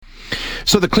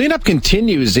So the cleanup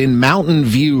continues in Mountain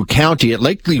View County. It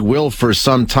likely will for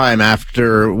some time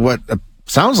after what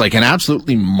sounds like an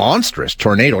absolutely monstrous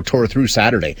tornado tore through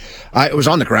Saturday. It was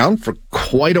on the ground for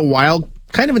quite a while,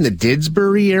 kind of in the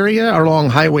Didsbury area along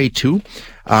Highway 2.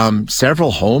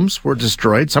 Several homes were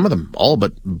destroyed, some of them all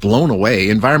but blown away.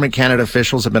 Environment Canada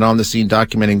officials have been on the scene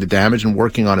documenting the damage and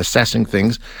working on assessing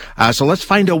things. So let's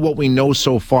find out what we know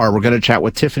so far. We're going to chat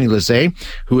with Tiffany Lizet,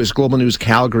 who is Global News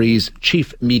Calgary's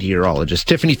chief meteorologist.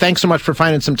 Tiffany, thanks so much for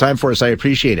finding some time for us. I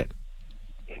appreciate it.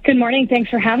 Good morning.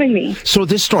 Thanks for having me. So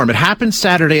this storm, it happened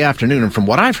Saturday afternoon, and from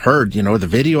what I've heard, the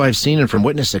video I've seen and from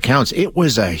witness accounts, it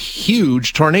was a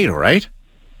huge tornado, right?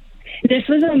 This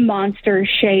was a monster,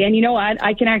 Shay. And you know what?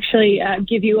 I can actually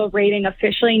give you a rating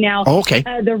officially now. Oh, okay.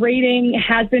 The rating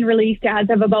has been released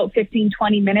as of about 15,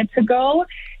 20 minutes ago.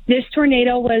 This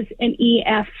tornado was an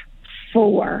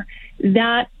EF4.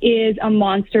 That is a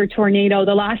monster tornado.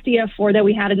 The last EF4 that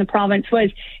we had in the province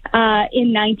was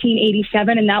in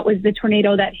 1987, and that was the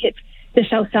tornado that hit the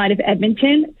south side of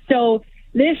Edmonton. So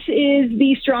this is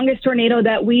the strongest tornado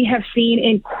that we have seen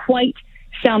in quite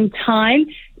some time.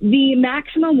 The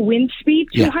maximum wind speed,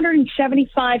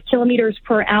 275 kilometers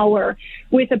per hour,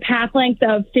 with a path length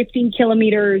of 15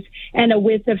 kilometers and a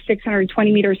width of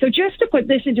 620 meters. So just to put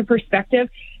this into perspective,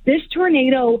 this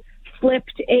tornado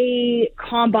flipped a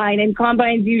combine, and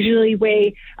combines usually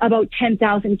weigh about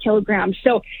 10,000 kilograms.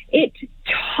 So it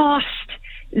tossed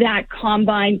that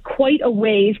combine quite a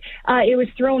ways. It was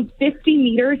thrown 50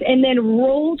 meters and then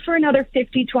rolled for another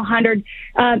 50 to 100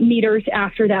 meters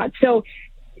after that. So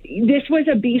this was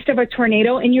a beast of a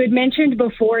tornado, and you had mentioned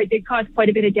before it did cause quite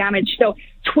a bit of damage. So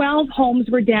 12 homes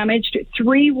were damaged,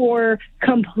 3 were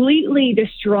completely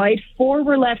destroyed, 4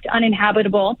 were left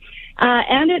uninhabitable,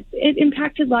 and it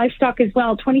impacted livestock as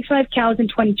well. 25 cows and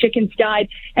 20 chickens died,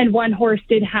 and 1 horse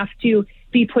did have to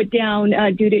be put down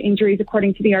due to injuries,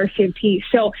 according to the RCMP.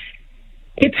 So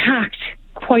it packed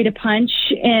quite a punch,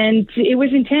 and it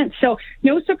was intense. So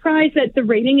no surprise that the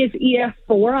rating is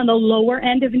EF4, on the lower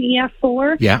end of an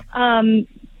EF4. Yeah.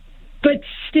 But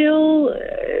still,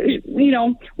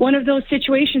 one of those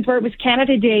situations where it was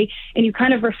Canada Day, and you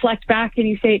kind of reflect back and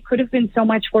you say it could have been so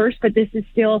much worse, but this is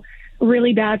still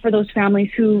really bad for those families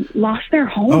who lost their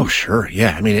homes. Oh, sure.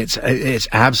 Yeah. I mean, it's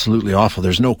absolutely awful.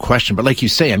 There's no question. But like you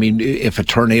say, I mean, if a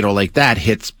tornado like that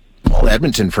hits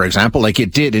Edmonton, for example, like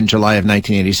it did in July of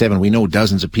 1987, we know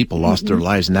dozens of people lost their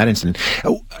lives in that incident.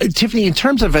 Tiffany, in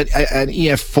terms of an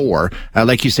EF4,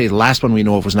 like you say, the last one we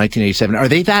know of was 1987. Are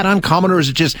they that uncommon, or is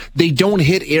it just they don't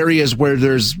hit areas where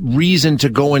there's reason to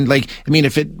go and, like, I mean,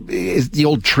 if it is the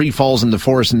old tree falls in the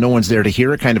forest and no one's there to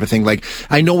hear it kind of a thing? Like,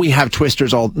 I know we have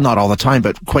twisters not all the time,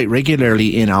 but quite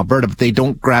regularly in Alberta, but they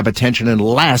don't grab attention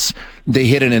unless they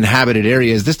hit an inhabited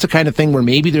area. Is this the kind of thing where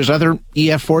maybe there's other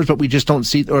EF4s, but we just don't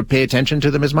see or pay attention to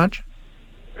them as much?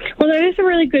 Well, that is a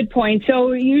really good point.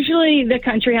 So usually the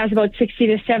country has about 60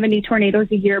 to 70 tornadoes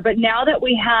a year, but now that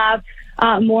we have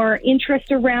more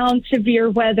interest around severe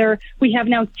weather, we have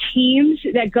now teams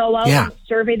that go out and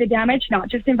survey the damage, not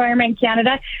just Environment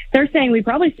Canada. They're saying we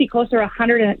probably see closer to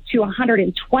 100 to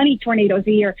 120 tornadoes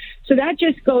a year. So that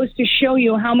just goes to show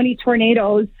you how many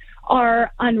tornadoes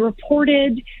are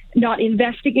unreported, not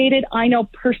investigated. I know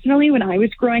personally, when I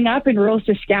was growing up in rural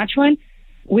Saskatchewan,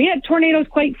 we had tornadoes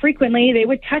quite frequently. They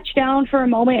would touch down for a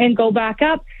moment and go back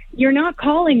up. You're not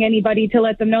calling anybody to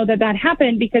let them know that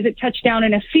happened because it touched down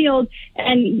in a field,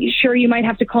 and sure, you might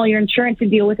have to call your insurance and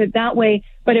deal with it that way,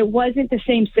 but it wasn't the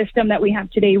same system that we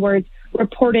have today where it's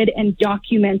reported and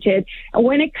documented.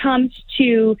 When it comes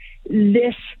to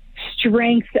this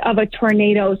strength of a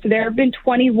tornado, so there have been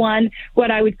 21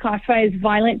 what I would classify as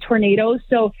violent tornadoes,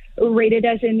 so rated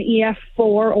as an EF4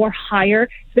 or higher.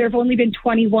 There have only been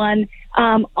 21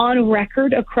 on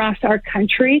record across our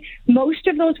country. Most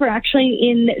of those were actually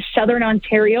in southern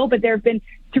Ontario, but there have been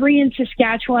 3 in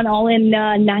Saskatchewan, all in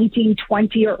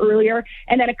 1920 or earlier,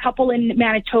 and then a couple in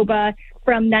Manitoba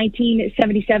from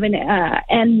 1977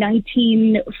 and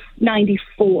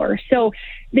 1994. So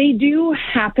they do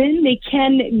happen. They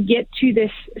can get to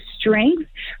this strength,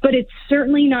 but it's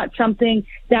certainly not something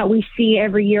that we see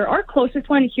every year. Our closest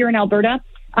one here in Alberta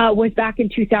was back in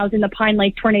 2000, the Pine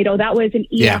Lake tornado. That was an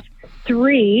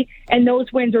EF3, and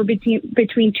those winds were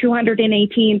between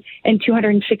 218 and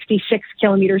 266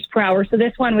 kilometers per hour. So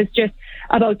this one was just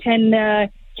about 10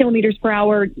 kilometers per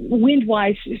hour,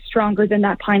 wind-wise, stronger than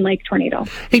that Pine Lake tornado.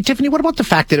 Hey, Tiffany, what about the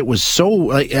fact that it was so,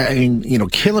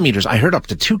 kilometers? I heard up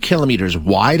to 2 kilometers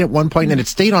wide at one point, and it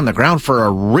stayed on the ground for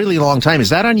a really long time.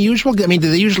 Is that unusual? I mean,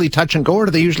 do they usually touch and go, or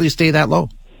do they usually stay that low?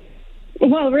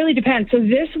 Well, it really depends. So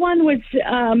this one was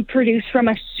produced from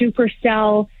a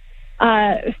supercell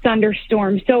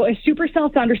thunderstorms. So a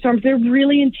supercell thunderstorms, they're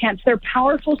really intense. They're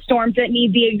powerful storms that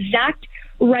need the exact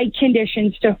right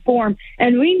conditions to form.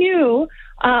 And we knew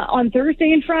on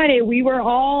Thursday and Friday, we were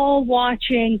all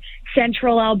watching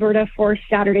Central Alberta for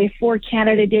Saturday, for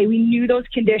Canada Day. We knew those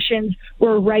conditions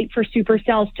were right for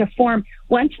supercells to form.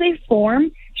 Once they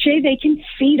form, Shay, they can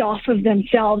feed off of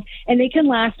themselves and they can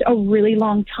last a really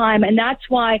long time. And that's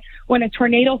why when a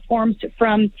tornado forms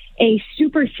from a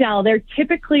supercell, they're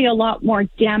typically a lot more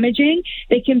damaging.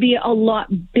 They can be a lot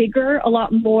bigger, a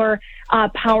lot more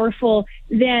powerful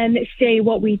than, say,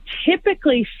 what we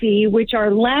typically see, which are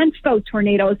landspout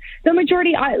tornadoes. The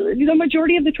majority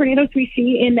of the tornadoes we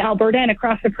see in Alberta and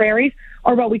across the prairies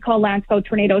are what we call landspout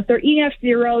tornadoes. They're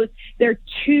EF0s.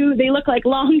 They look like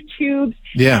long tubes.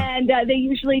 Yeah. And they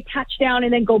usually touch down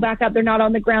and then go back up. They're not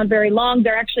on the ground very long.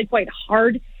 They're actually quite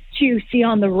hard to see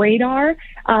on the radar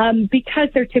because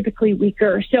they're typically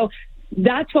weaker. So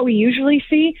that's what we usually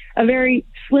see. A very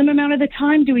slim amount of the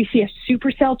time do we see a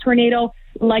supercell tornado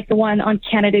like the one on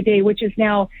Canada Day, which is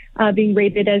now being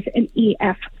rated as an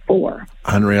EF4.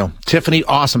 Unreal. Tiffany,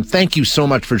 awesome. Thank you so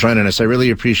much for joining us. I really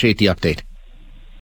appreciate the update.